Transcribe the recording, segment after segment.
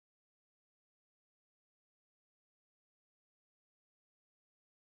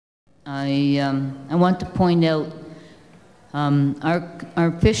I want to point out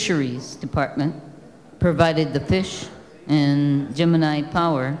our fisheries department provided the fish, and Gemini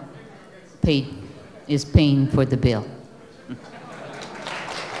Power is paying for the bill.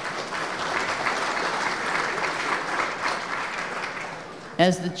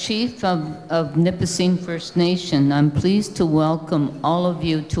 As the chief of Nipissing First Nation, I'm pleased to welcome all of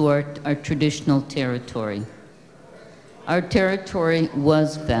you to our traditional territory. Our territory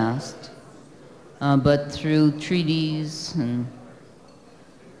was vast, but through treaties and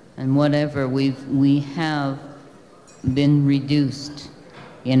whatever, we have been reduced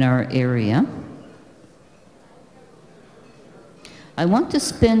in our area. I want to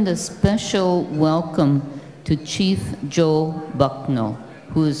spend a special welcome to Chief Joe Bucknell,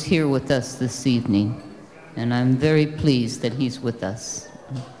 who is here with us this evening, and I'm very pleased that he's with us.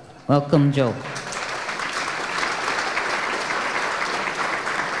 Welcome, Joe.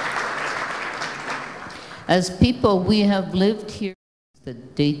 As people, we have lived here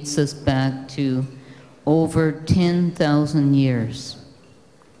that dates us back to over 10,000 years.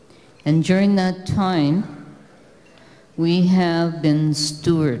 And during that time, we have been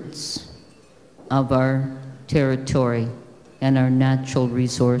stewards of our territory and our natural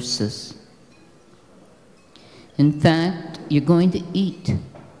resources. In fact, you're going to eat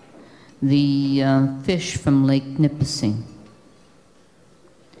the fish from Lake Nipissing.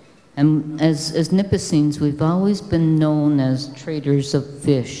 And as Nipissings, we've always been known as traders of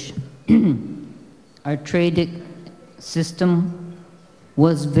fish. Our trade system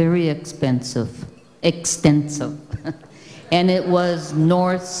was very extensive. And it was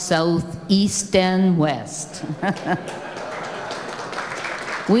north, south, east, and west.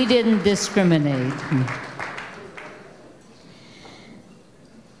 We didn't discriminate.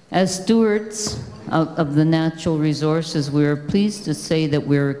 As stewards of the natural resources, we are pleased to say that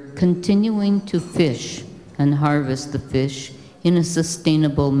we're continuing to fish and harvest the fish in a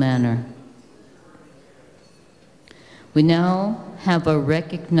sustainable manner. We now have a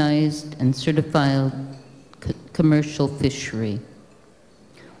recognized and certified commercial fishery.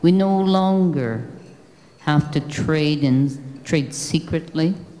 We no longer have to trade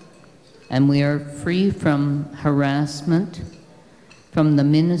secretly, and we are free from harassment from the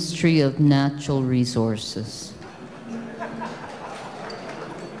Ministry of Natural Resources.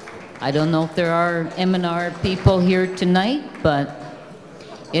 I don't know if there are M&R people here tonight, but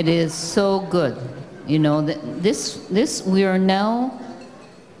it is so good. You know, we are now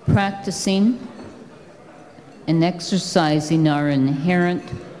practicing and exercising our inherent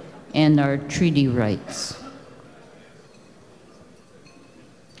and our treaty rights.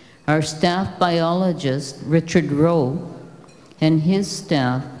 Our staff biologist, Richard Rowe, and his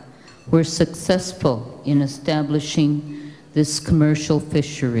staff were successful in establishing this commercial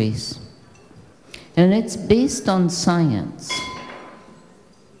fisheries. And it's based on science.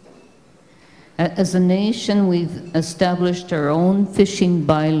 As a nation, we've established our own fishing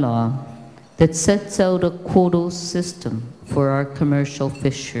bylaw that sets out a quota system for our commercial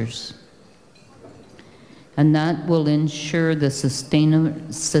fishers. And that will ensure the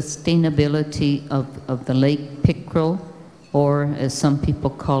sustainability of the lake pickerel, or as some people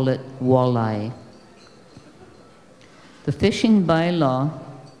call it, walleye. The fishing bylaw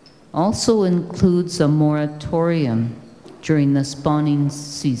also includes a moratorium during the spawning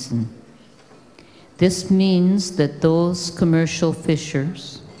season. This means that those commercial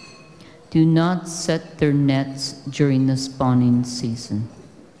fishers do not set their nets during the spawning season.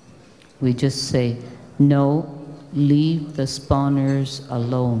 We just say, no, leave the spawners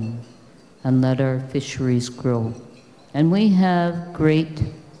alone and let our fisheries grow. And we have great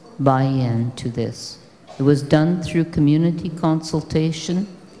buy-in to this. It was done through community consultation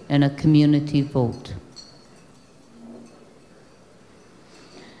and a community vote.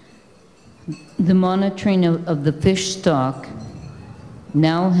 The monitoring of the fish stock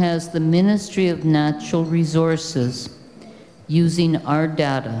now has the Ministry of Natural Resources using our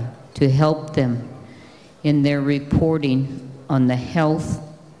data to help them in their reporting on the health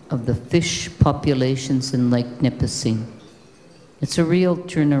of the fish populations in Lake Nipissing. It's a real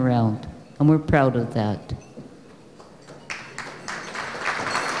turnaround, and we're proud of that.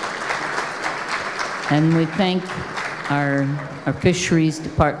 And we thank our fisheries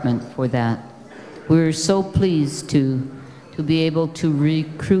department for that. We're so pleased to be able to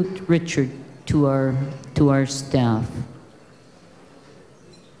recruit Richard to our staff.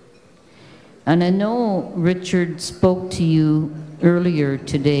 And I know Richard spoke to you earlier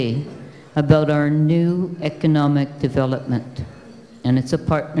today about our new economic development, and it's a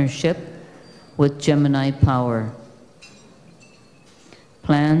partnership with Gemini Power.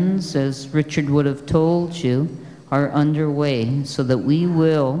 Plans, as Richard would have told you, are underway so that we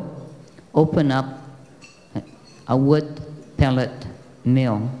will open up a wood pellet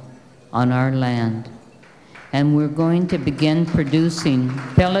mill on our land. And we're going to begin producing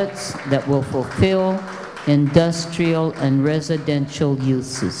pellets that will fulfill industrial and residential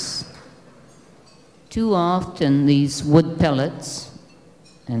uses. Too often these wood pellets,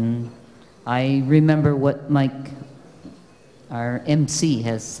 and I remember what Mike, our MC,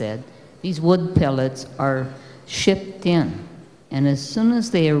 has said, these wood pellets are shipped in, and as soon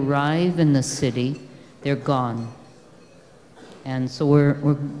as they arrive in the city, they're gone. And so we're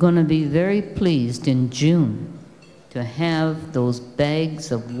going to be very pleased in June to have those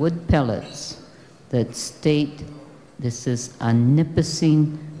bags of wood pellets that state this is a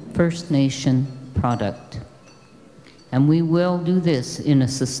Nipissing First Nation product. And we will do this in a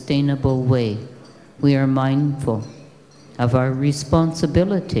sustainable way. We are mindful of our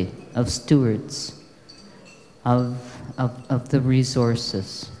responsibility of stewards of the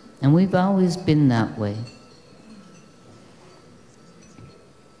resources. And we've always been that way.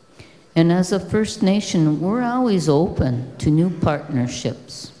 And as a First Nation, we're always open to new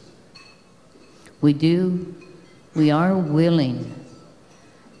partnerships. We are willing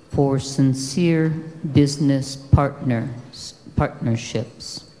for sincere business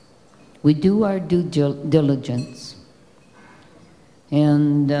partnerships. We do our due diligence,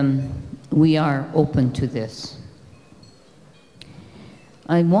 and we are open to this.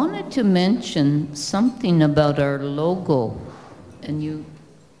 I wanted to mention something about our logo, and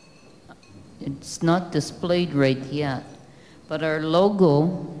it's not displayed right yet, but our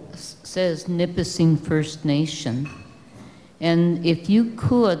logo says Nipissing First Nation. And if you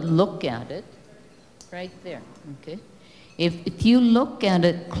could look at it, right there, okay? If you look at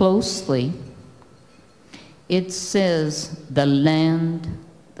it closely, it says the land,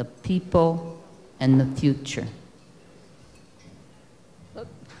 the people, and the future.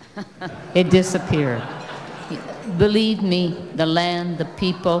 It disappeared. Believe me, the land, the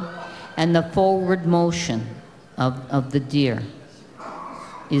people, and the forward motion of the deer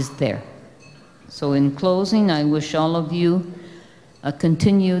is there. So in closing, I wish all of you a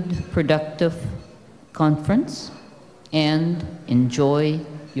continued productive conference and enjoy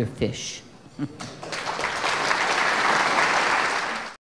your fish.